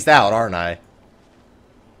 I'm phased out, aren't I?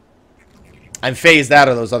 I'm phased out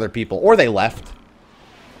of those other people. Or they left.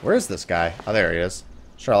 Where is this guy? Oh, there he is.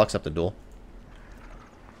 Sure, I'll accept the duel.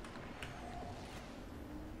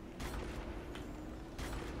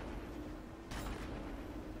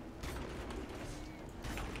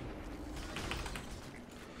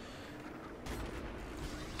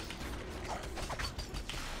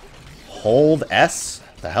 Hold S?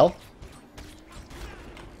 The hell?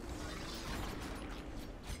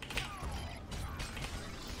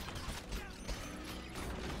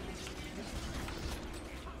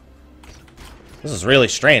 This is really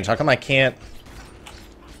strange. How come I can't...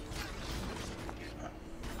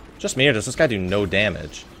 Just me, or does this guy do no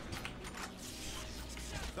damage?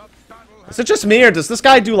 Is it just me, or does this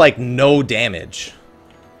guy do, like, no damage?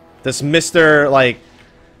 This Mr. like...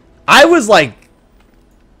 I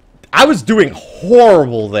was doing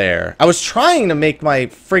horrible there. I was trying to make my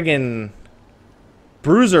friggin'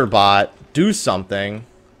 Bruiser bot do something.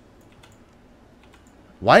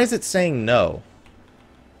 Why is it saying no?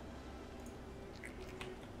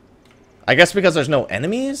 I guess because there's no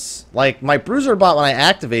enemies? Like, my Bruiser bot, when I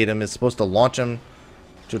activate him, is supposed to launch him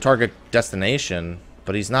to a target destination,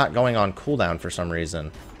 but he's not going on cooldown for some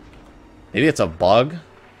reason. Maybe it's a bug?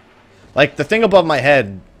 Like, the thing above my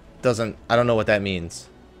head doesn't... I don't know what that means.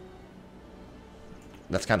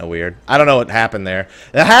 That's kind of weird. I don't know what happened there.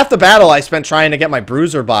 Half the battle I spent trying to get my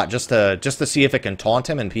Bruiser bot just to see if it can taunt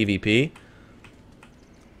him in PvP.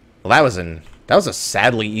 Well, that was a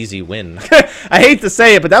sadly easy win. I hate to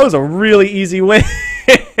say it, but that was a really easy win.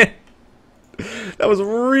 That was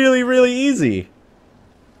really, really easy.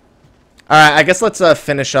 Alright, I guess let's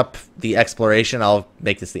finish up the exploration. I'll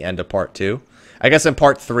make this the end of part 2. I guess in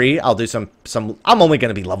part 3, I'll do some... I'm only going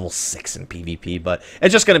to be level 6 in PvP, but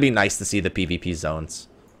it's just going to be nice to see the PvP zones.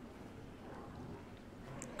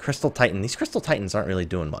 Crystal Titan. These Crystal Titans aren't really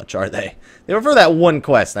doing much, are they? They were for that one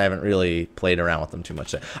quest, and I haven't really played around with them too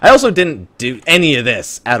much. I also didn't do any of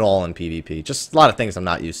this at all in PvP. Just a lot of things I'm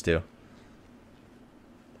not used to.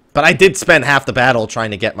 But I did spend half the battle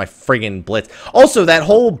trying to get my friggin' blitz. Also, that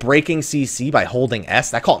whole breaking CC by holding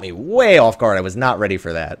S, that caught me way off guard. I was not ready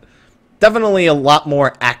for that. Definitely a lot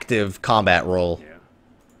more active combat role.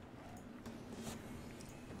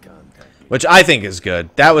 Which I think is good.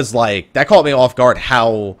 That was like, that caught me off guard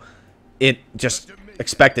how it just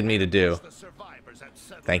expected me to do.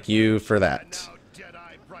 Thank you for that.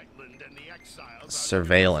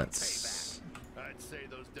 Surveillance.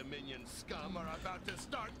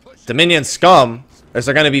 Dominion scum? Is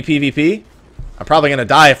there going to be PvP? I'm probably going to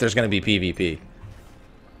die if there's going to be PvP.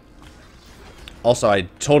 Also, I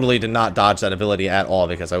totally did not dodge that ability at all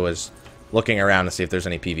because I was looking around to see if there's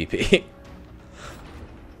any PvP.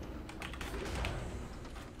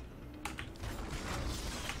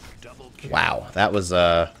 Wow, that was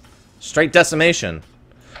straight decimation.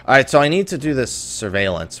 Alright, so I need to do this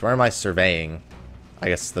surveillance. Where am I surveying? I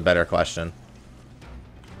guess is the better question.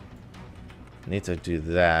 I need to do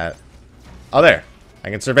that. Oh, there. I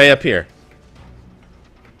can survey up here.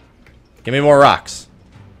 Give me more rocks.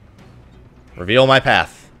 Reveal my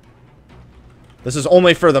path. This is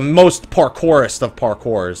only for the most parkourist of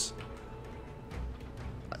parkours.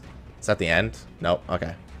 Is that the end? Nope.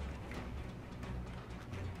 Okay.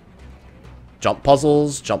 Jump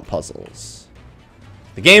puzzles, jump puzzles.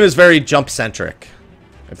 The game is very jump-centric,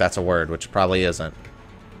 if that's a word, which probably isn't.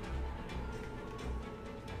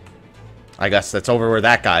 I guess that's over where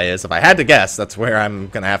that guy is. If I had to guess, that's where I'm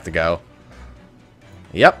gonna have to go.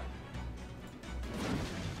 Yep.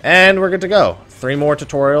 And we're good to go. 3 more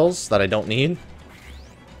tutorials that I don't need.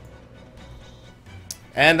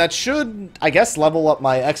 And that should, I guess, level up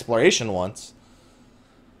my exploration once.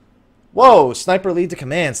 Whoa, sniper lead to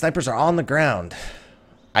command. Snipers are on the ground.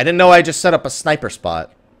 I didn't know I just set up a sniper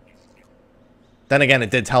spot. Then again,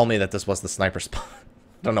 it did tell me that this was the sniper spot.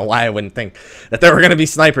 Don't know why I wouldn't think that there were going to be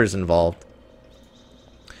snipers involved.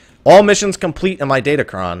 All missions complete in my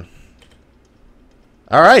datacron.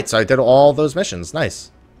 Alright, so I did all those missions.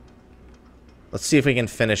 Nice. Let's see if we can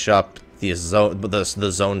finish up the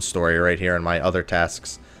zone story right here in my other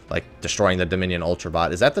tasks. Like destroying the Dominion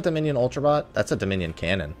Ultrabot. Is that the Dominion Ultrabot? That's a Dominion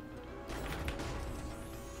cannon.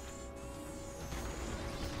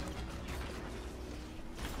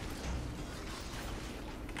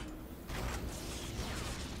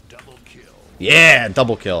 Yeah,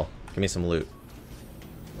 double kill. Give me some loot.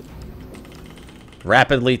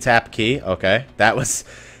 Rapidly tap key. Okay.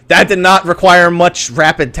 That did not require much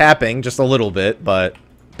rapid tapping, just a little bit, but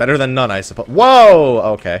better than none, I suppose. Whoa!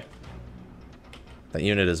 Okay. That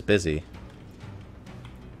unit is busy.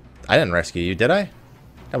 I didn't rescue you, did I?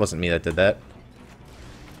 That wasn't me that did that.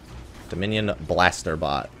 Dominion Blaster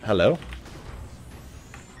Bot. Hello.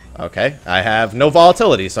 Okay. I have no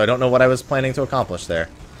volatility, so I don't know what I was planning to accomplish there.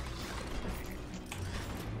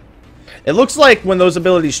 It looks like when those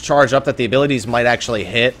abilities charge up that the abilities might actually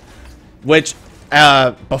hit, which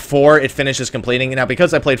before it finishes completing. Now,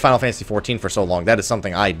 because I played Final Fantasy XIV for so long, that is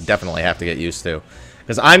something I definitely have to get used to.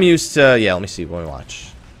 Because I'm used to, yeah, let me see when we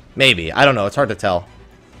watch. Maybe. I don't know. It's hard to tell.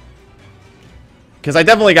 Because I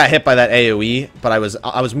definitely got hit by that AoE, but I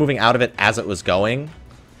was moving out of it as it was going.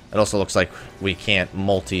 It also looks like we can't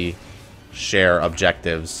multi-share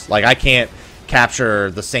objectives. Like, I can't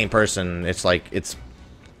capture the same person. It's like, it's...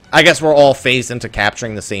 I guess we're all phased into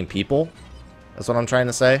capturing the same people. That's what I'm trying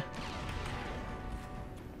to say.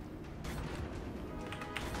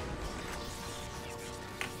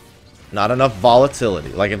 Not enough volatility.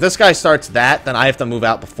 Like, if this guy starts that, then I have to move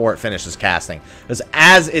out before it finishes casting. Because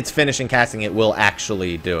as it's finishing casting, it will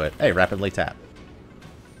actually do it. Hey, rapidly tap.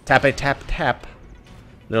 Tap a tap tap.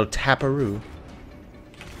 Little taparoo.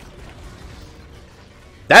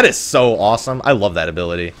 That is so awesome. I love that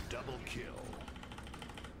ability.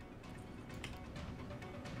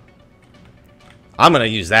 I'm going to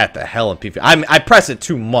use that to hell in PvP. I press it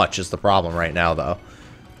too much is the problem right now, though.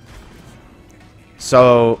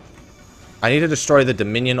 So, I need to destroy the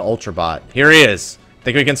Dominion Ultrabot. Here he is.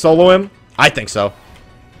 Think we can solo him? I think so.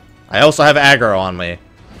 I also have aggro on me.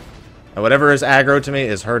 And whatever is aggro to me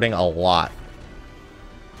is hurting a lot.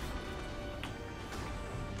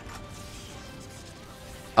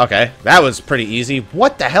 Okay, that was pretty easy.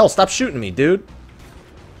 What the hell? Stop shooting me, dude.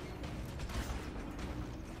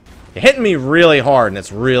 You're hitting me really hard, and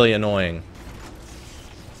it's really annoying.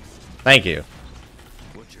 Thank you.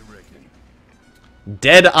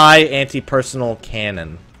 Dead-Eye Anti-Personal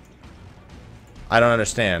Cannon. I don't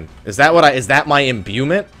understand. Is that what is that my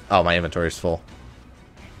imbuement? Oh, my inventory is full.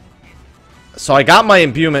 So I got my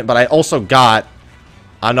imbuement, but I also got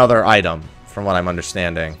another item, from what I'm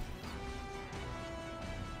understanding.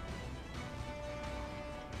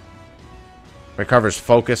 Recovers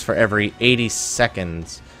focus for every 80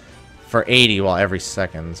 seconds. For 80 while every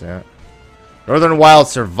seconds, yeah. Northern Wild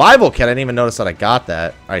Survival Kit. I didn't even notice that I got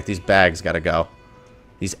that. Alright, these bags gotta go.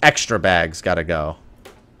 These extra bags gotta go.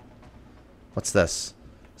 What's this?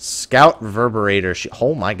 Scout Reverberator.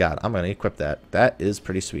 Oh my god, I'm gonna equip that. That is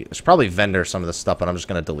pretty sweet. I should probably vendor some of this stuff, but I'm just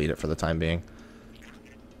gonna delete it for the time being.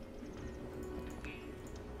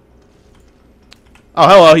 Oh,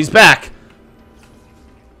 hello, he's back!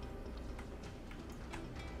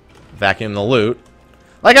 Vacuum the loot.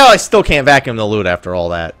 Like how I still can't vacuum the loot after all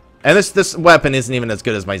that. And this weapon isn't even as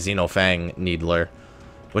good as my Xenofang Needler,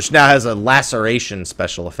 which now has a laceration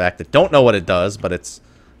special effect. I don't know what it does, but it's...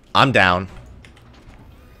 I'm down.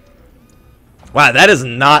 Wow, that is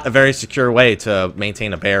not a very secure way to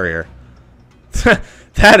maintain a barrier.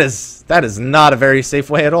 That is not a very safe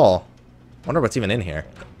way at all. Wonder what's even in here.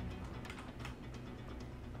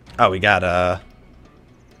 Oh, we got,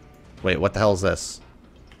 wait, what the hell is this?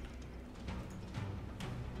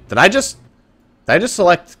 Did I just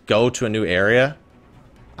select go to a new area?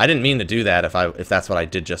 I didn't mean to do that if that's what I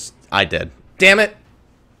did. Damn it.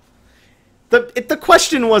 The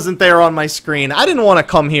question wasn't there on my screen. I didn't want to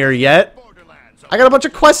come here yet. I got a bunch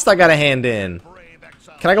of quests I gotta hand in.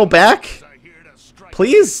 Can I go back?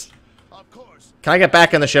 Please? Can I get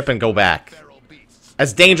back in the ship and go back?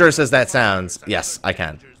 As dangerous as that sounds, yes, I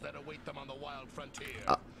can.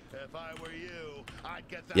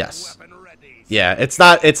 Yes. Yeah, it's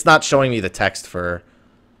not showing me the text for...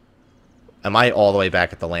 Am I all the way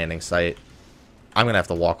back at the landing site? I'm gonna have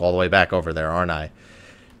to walk all the way back over there, aren't I?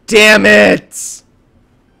 Damn it!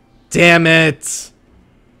 Damn it!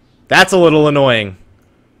 That's a little annoying.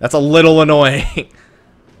 That's a little annoying.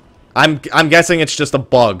 I'm guessing it's just a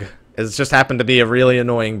bug. It's just happened to be a really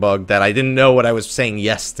annoying bug that I didn't know what I was saying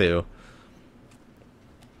yes to.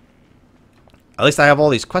 At least I have all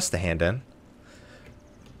these quests to hand in.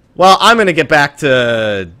 Well, I'm going to get back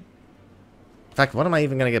to... In fact, what am I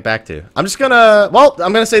even going to get back to? I'm just going to... Well,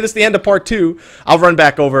 I'm going to say this is the end of part 2. I'll run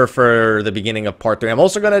back over for the beginning of part 3. I'm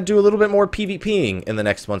also going to do a little bit more PvPing in the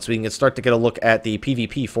next one, so we can start to get a look at the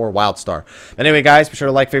PvP for Wildstar. Anyway, guys, be sure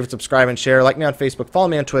to like, favorite, subscribe, and share. Like me on Facebook, follow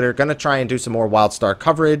me on Twitter. Going to try and do some more Wildstar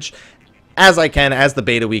coverage as I can, as the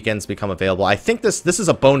beta weekends become available. I think this is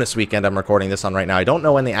a bonus weekend I'm recording this on right now. I don't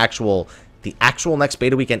know when the actual next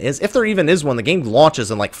beta weekend is. If there even is one, the game launches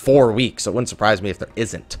in like 4 weeks, so it wouldn't surprise me if there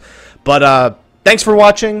isn't. But thanks for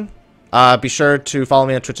watching. Be sure to follow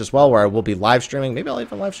me on Twitch as well, where I will be live streaming. Maybe I'll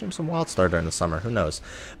even live stream some Wildstar during the summer. Who knows?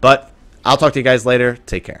 But I'll talk to you guys later.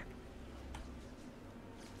 Take care.